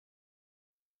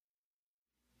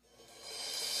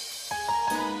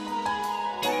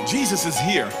Jesus is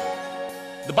here.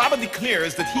 The Bible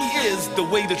declares that He is the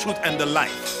way, the truth, and the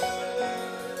life.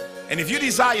 And if you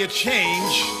desire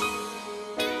change,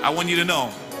 I want you to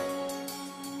know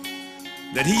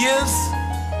that He is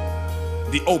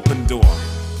the open door.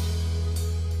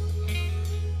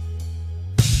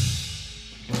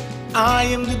 I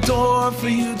am the door for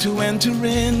you to enter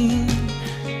in.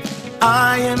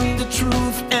 I am the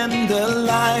truth and the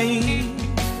life.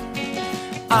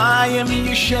 I am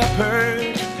your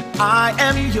shepherd, I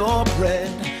am your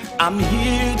bread. I'm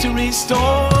here to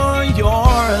restore your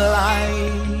life.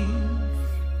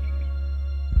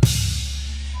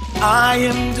 I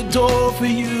am the door for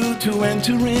you to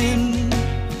enter in.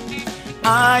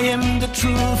 I am the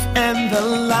truth and the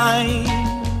life.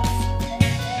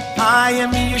 I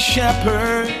am your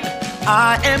shepherd,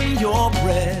 I am your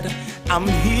bread. I'm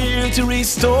here to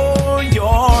restore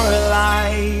your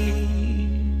life.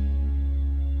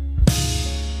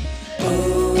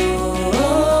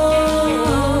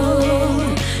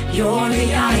 You're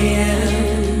the I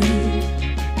am.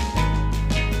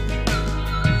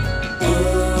 Oh,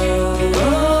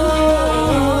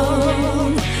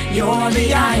 you're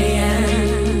the I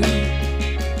am.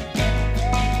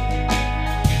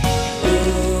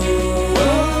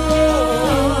 Oh,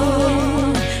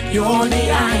 you're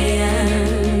the I am.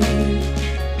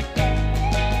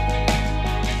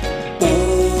 Oh,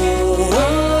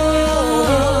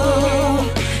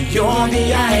 you're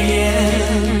the I am.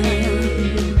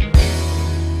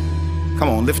 Come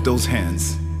on, lift those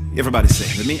hands. Everybody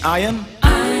say with me, I am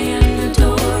the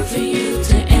door for you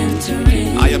to enter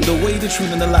in. I am the way, the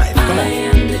truth, and the life. Come on. I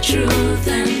am the truth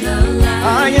and the life.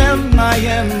 I am,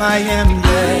 yeah. I am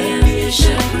your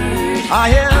shepherd. I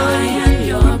am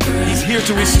your bread. He's here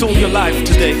to restore your life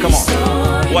today. Come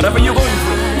on. Whatever you're going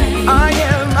through. I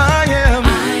am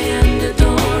the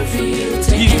door for you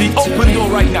to He's the open door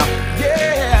right now.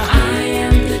 Yeah. I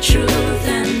am the truth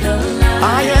and the life.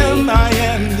 I am,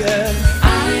 yeah.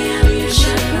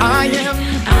 I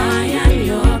am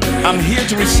your bread. I'm here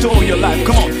to restore your life.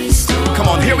 Come on. Come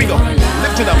on, here we go.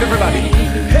 Lift it up, everybody.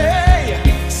 Hey,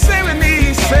 say with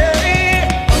me, say.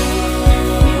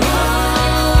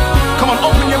 Come on,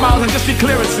 open your mouth and just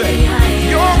declare it, say.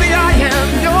 You're the I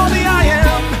am, you're the I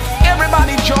am.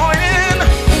 Everybody join in.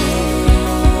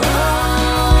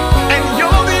 And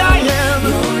you're the I am.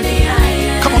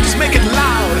 Come on, just make it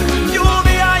loud. You're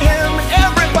the I am.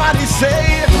 Everybody say.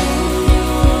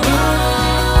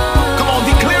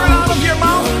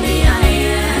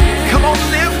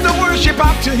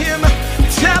 Up to Him,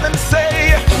 tell Him,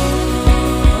 say,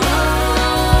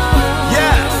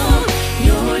 yes.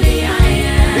 You're the I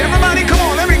am. Everybody, come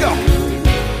on, let me go.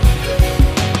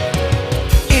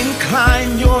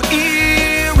 Incline your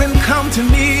ear and come to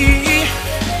me.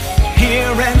 Hear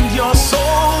and your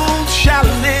soul shall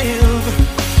live.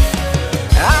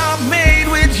 I've made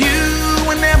with you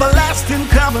an everlasting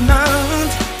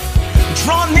covenant.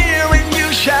 Draw near and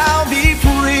you shall be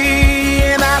free.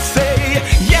 And I say,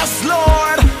 yes,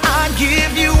 Lord, I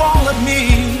give you all of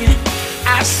me.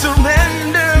 I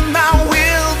surrender my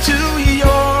will to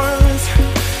yours.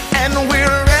 And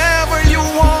wherever you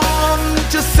want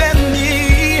to send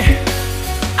me,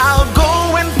 I'll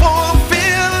go and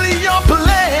fulfill your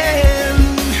plan.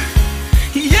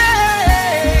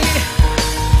 Yeah.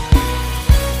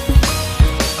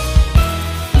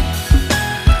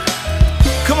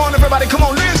 Come on, everybody, come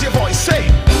on, raise your voice, say.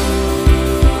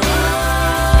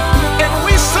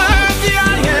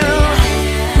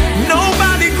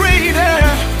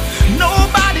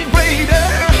 Nobody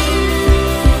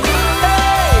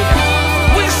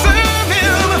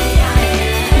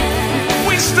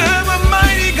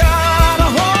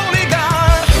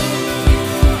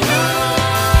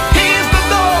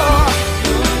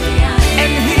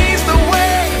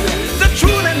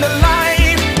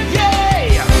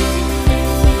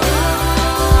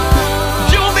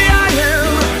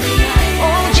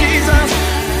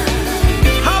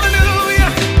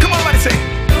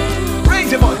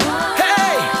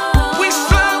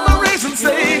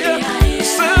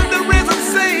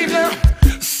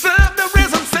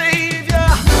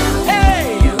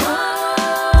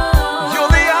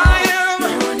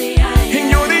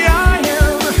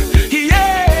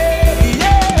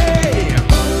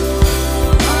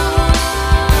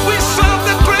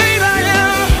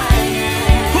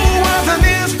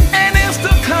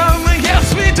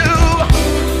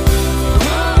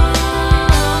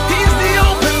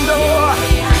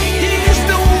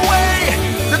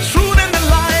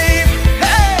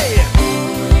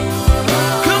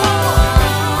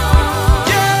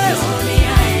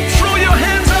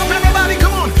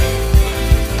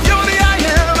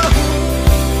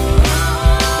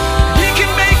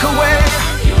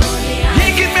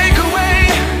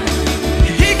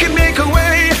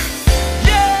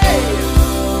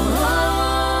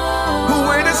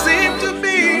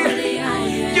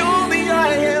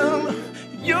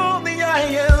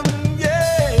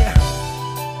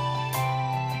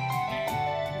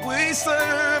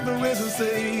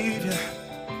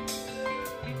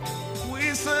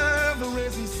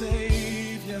does he say?